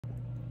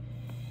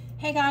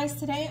Hey guys,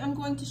 today I'm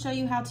going to show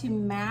you how to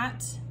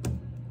mat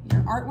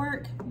your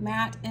artwork.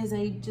 Mat is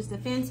just a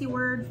fancy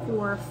word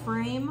for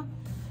frame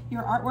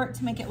your artwork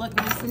to make it look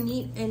nice and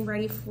neat and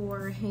ready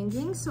for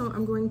hanging. So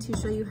I'm going to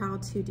show you how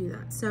to do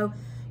that. So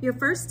your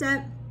first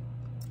step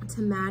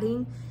to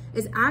matting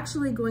is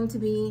actually going to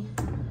be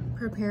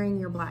preparing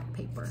your black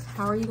paper.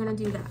 How are you going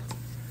to do that?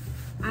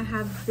 I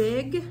have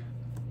big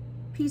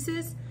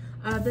pieces.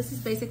 This is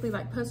basically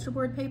like poster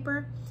board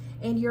paper,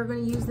 and you're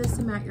going to use this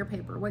to mat your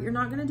paper. What you're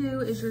not going to do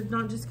is you're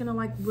not just going to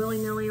like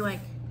willy-nilly like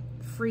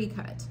free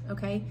cut,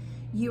 okay?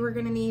 You are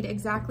going to need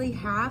exactly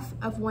half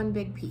of one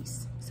big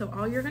piece. So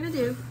all you're going to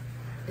do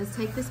is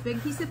take this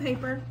big piece of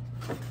paper,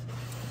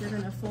 you're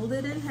going to fold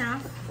it in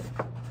half,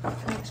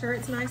 make sure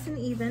it's nice and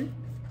even.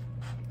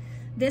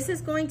 This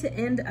is going to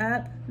end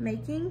up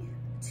making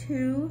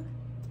 2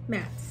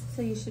 mats.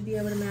 So you should be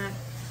able to mat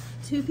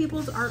 2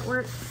 people's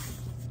artwork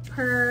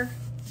per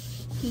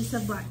piece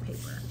of black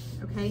paper,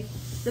 okay?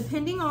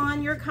 Depending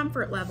on your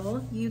comfort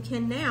level, you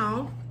can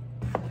now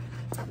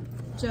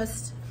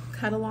just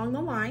cut along the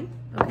line,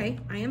 okay?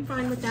 I am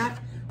fine with that.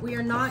 We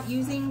are not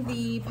using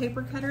the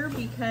paper cutter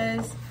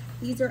because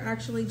these are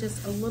actually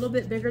just a little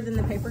bit bigger than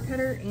the paper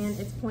cutter and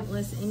it's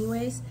pointless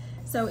anyways.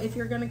 So if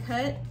you're gonna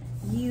cut,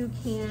 you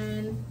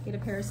can get a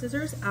pair of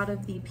scissors out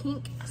of the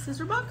pink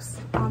scissor box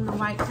on the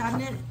white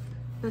cabinet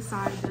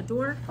beside the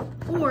door,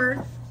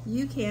 or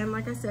you can,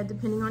 like I said,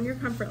 depending on your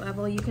comfort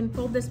level, you can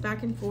fold this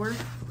back and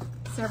forth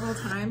several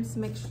times,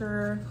 make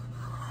sure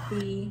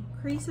the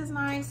crease is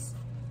nice,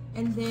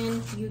 and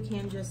then you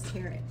can just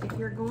tear it. If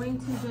you're going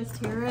to just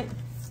tear it,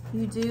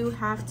 you do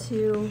have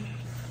to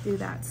do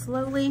that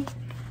slowly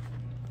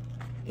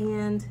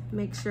and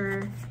make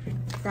sure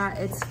that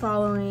it's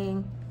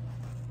following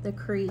the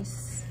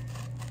crease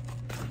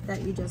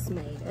that you just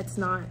made. It's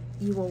not,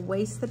 you will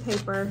waste the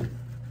paper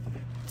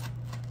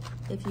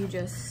if you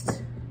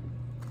just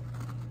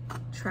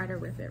try to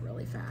rip it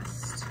really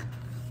fast.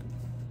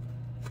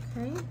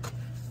 Okay,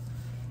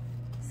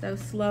 so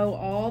slow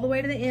all the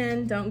way to the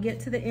end. Don't get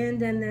to the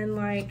end and then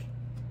like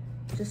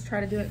just try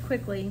to do it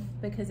quickly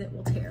because it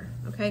will tear.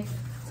 Okay,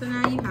 so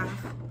now you have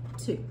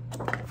 2.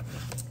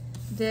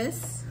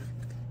 This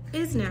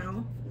is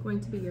now going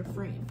to be your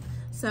frame.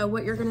 So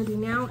what you're going to do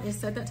now is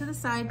set that to the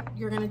side.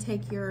 You're going to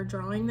take your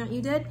drawing that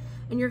you did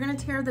and you're going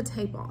to tear the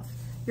tape off.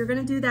 You're going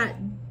to do that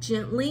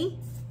gently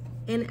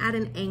and at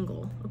an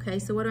angle. Okay,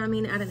 so what do I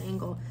mean at an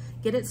angle?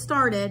 Get it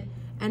started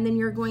and then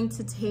you're going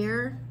to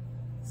tear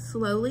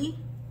slowly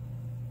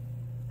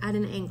at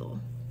an angle,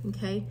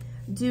 okay?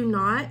 Do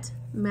not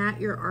mat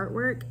your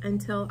artwork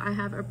until I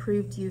have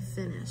approved you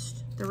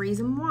finished. The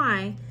reason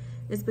why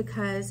is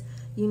because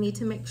you need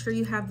to make sure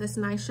you have this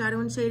nice shadow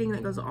and shading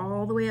that goes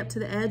all the way up to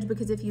the edge,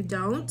 because if you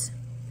don't,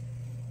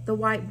 the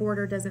white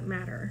border doesn't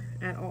matter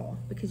at all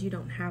because you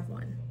don't have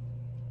one,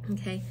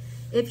 okay?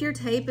 If your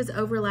tape is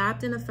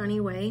overlapped in a funny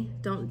way,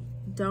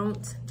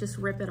 don't just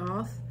rip it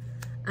off.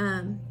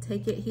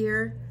 Take it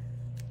here,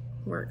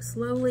 work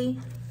slowly,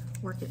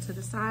 work it to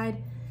the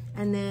side,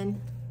 and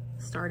then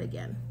start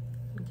again,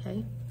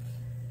 okay?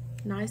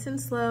 Nice and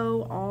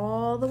slow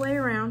all the way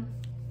around.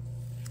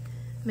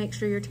 Make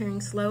sure you're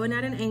tearing slow and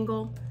at an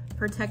angle,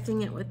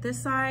 protecting it with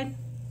this side,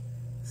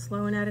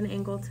 slow and at an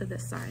angle to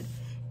this side.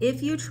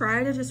 If you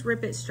try to just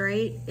rip it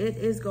straight, it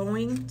is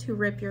going to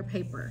rip your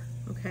paper,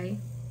 okay?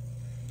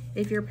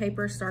 If your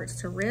paper starts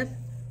to rip,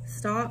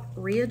 stop,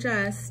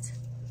 readjust,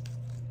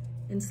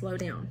 and slow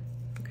down,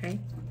 okay?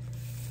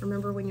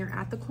 Remember when you're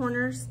at the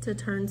corners to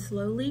turn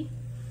slowly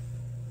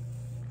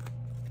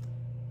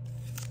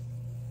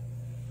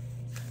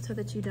so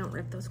that you don't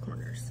rip those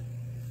corners.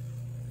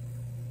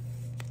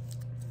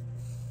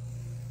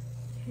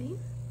 Okay,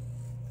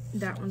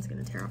 that one's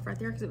gonna tear off right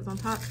there because it was on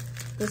top.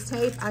 This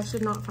tape, I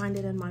should not find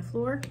it in my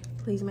floor.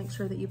 Please make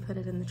sure that you put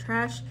it in the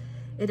trash.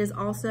 It is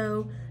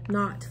also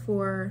not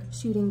for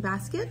shooting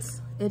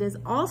baskets. It is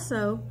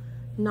also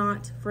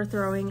not for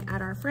throwing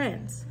at our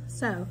friends.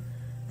 So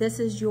this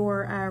is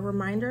your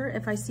reminder.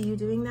 If I see you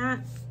doing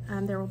that,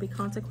 there will be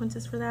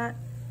consequences for that.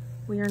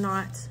 We are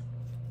not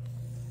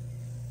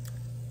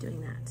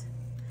doing that.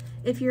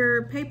 If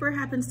your paper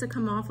happens to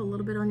come off a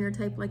little bit on your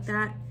tape like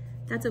that,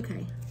 that's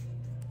okay.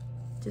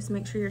 Just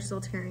make sure you're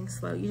still tearing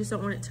slow. You just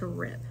don't want it to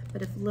rip.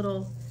 But if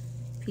little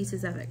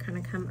pieces of it kind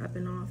of come up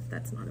and off,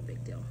 that's not a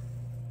big deal.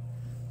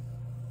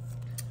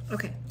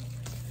 Okay,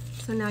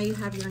 so now you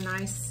have your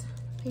nice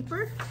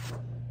paper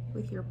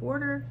with your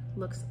border.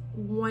 Looks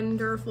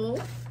wonderful.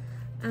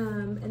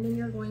 And then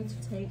you're going to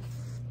take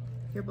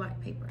your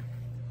black paper.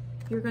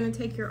 You're going to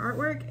take your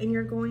artwork and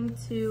you're going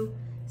to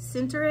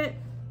center it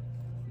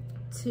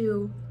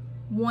to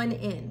one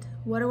end.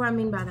 What do I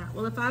mean by that?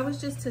 Well, if I was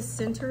just to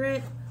center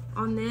it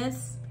on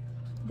this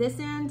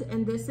end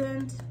and this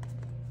end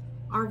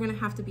are going to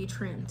have to be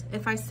trimmed.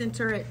 If I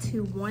center it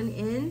to one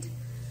end,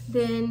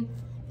 then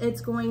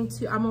it's going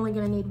to, I'm only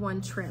going to need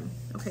 1 trim.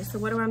 Okay, so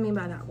what do I mean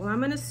by that? Well, I'm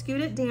going to scoot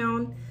it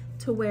down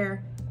to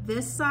where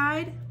this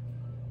side,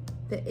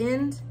 the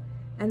end,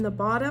 and the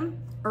bottom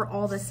are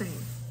all the same.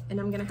 And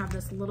I'm going to have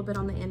this little bit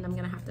on the end I'm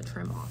going to have to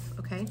trim off,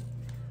 okay?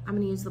 I'm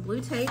gonna use the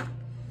blue tape.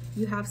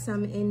 You have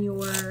some in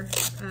your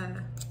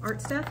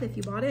art stuff if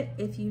you bought it.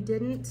 If you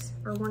didn't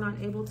or were not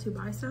able to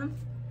buy some,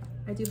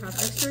 I do have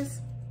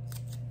extras.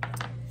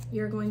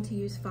 You're going to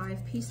use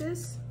 5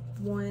 pieces,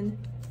 1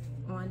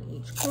 on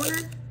each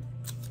corner,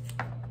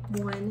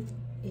 1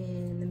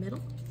 in the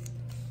middle,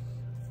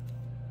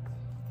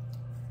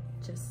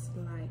 just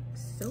like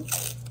so.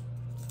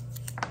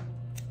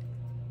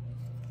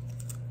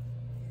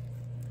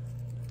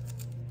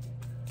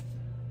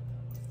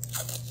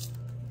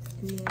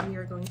 And then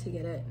you're going to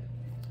get it,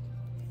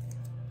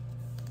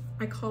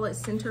 I call it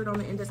centered on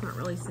the end. It's not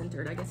really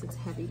centered. I guess it's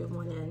heavy to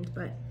one end,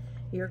 but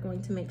you're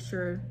going to make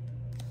sure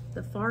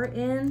the far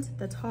end,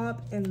 the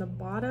top, and the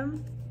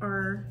bottom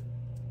are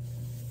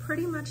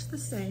pretty much the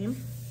same.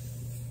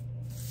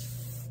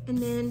 And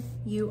then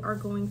you are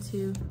going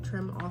to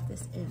trim off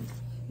this end.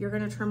 You're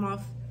gonna trim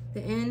off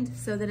the end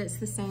so that it's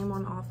the same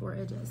on all 4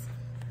 edges.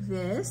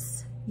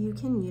 This you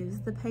can use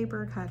the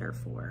paper cutter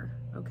for,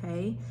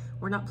 okay?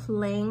 We're not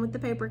playing with the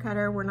paper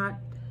cutter. We're not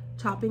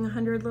chopping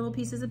 100 little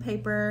pieces of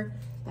paper.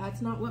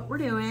 That's not what we're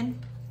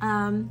doing.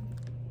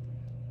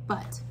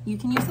 But you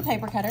can use the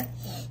paper cutter.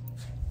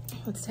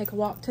 Let's take a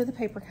walk to the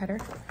paper cutter.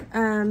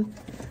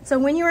 So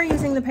when you are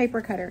using the paper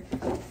cutter,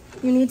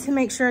 you need to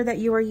make sure that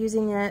you are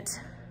using it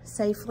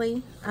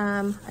safely.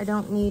 I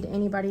don't need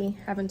anybody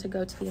having to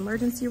go to the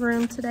emergency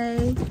room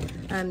today.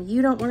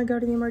 You don't want to go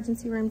to the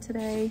emergency room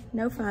today.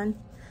 No fun.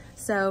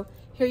 So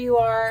here you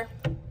are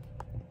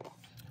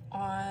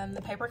on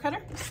the paper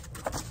cutter.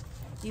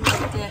 You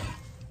lift it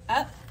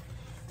up.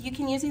 You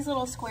can use these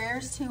little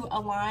squares to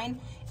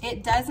align.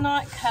 It does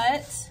not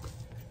cut.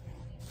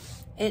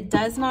 It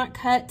does not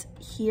cut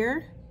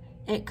here.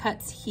 It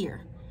cuts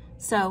here.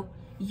 So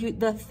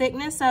the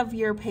thickness of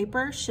your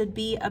paper should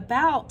be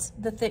about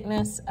the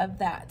thickness of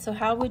that. So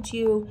how would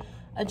you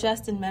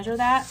adjust and measure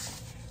that?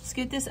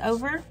 Scoot this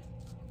over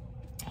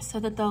so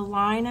that the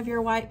line of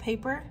your white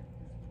paper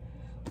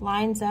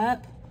lines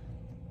up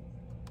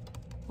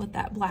with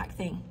that black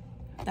thing,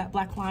 that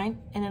black line,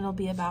 and it'll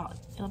be about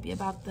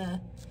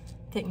the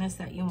thickness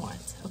that you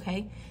want,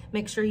 okay?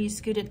 Make sure you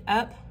scoot it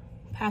up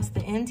past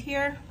the end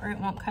here or it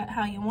won't cut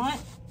how you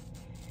want.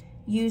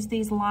 Use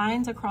these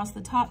lines across the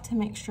top to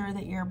make sure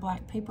that your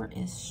black paper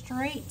is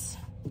straight.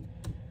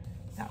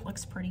 That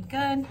looks pretty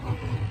good.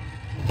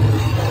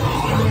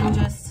 And then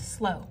just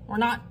slow. We're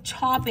not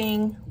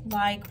chopping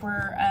like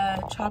we're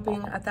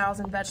chopping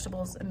 1,000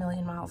 vegetables a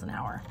million miles an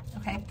hour,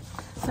 okay?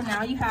 So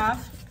now you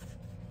have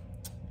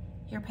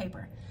your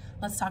paper.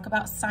 Let's talk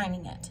about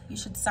signing it. You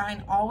should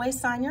always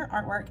sign your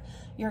artwork.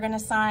 You're gonna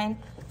sign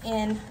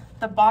in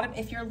the bottom.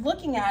 If you're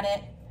looking at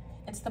it,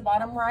 it's the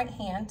bottom right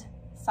hand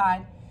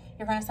side.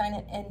 You're gonna sign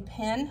it in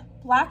pen,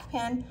 black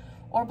pen,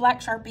 or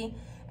black Sharpie,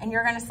 and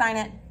you're gonna sign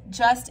it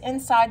just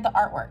inside the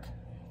artwork.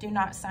 Do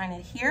not sign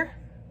it here.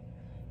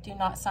 Do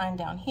not sign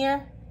down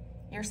here.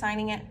 You're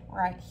signing it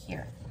right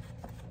here.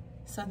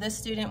 So this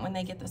student, when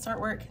they get this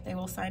artwork, they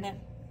will sign it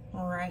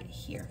right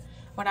here.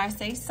 When I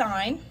say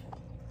sign,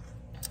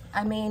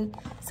 I mean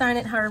sign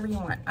it however you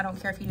want. I don't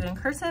care if you do it in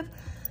cursive.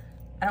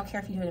 I don't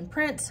care if you do it in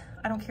print.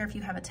 I don't care if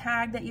you have a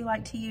tag that you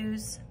like to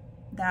use.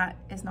 That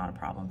is not a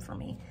problem for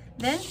me.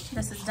 Then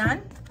this is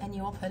done and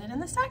you will put it in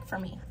the stack for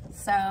me.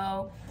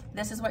 So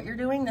this is what you're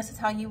doing. This is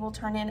how you will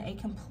turn in a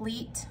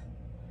complete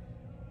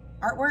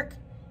artwork,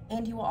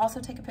 and you will also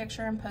take a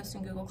picture and post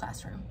in Google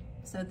Classroom.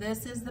 So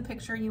this is the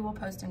picture you will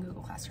post in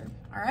Google Classroom.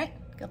 All right,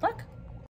 good luck.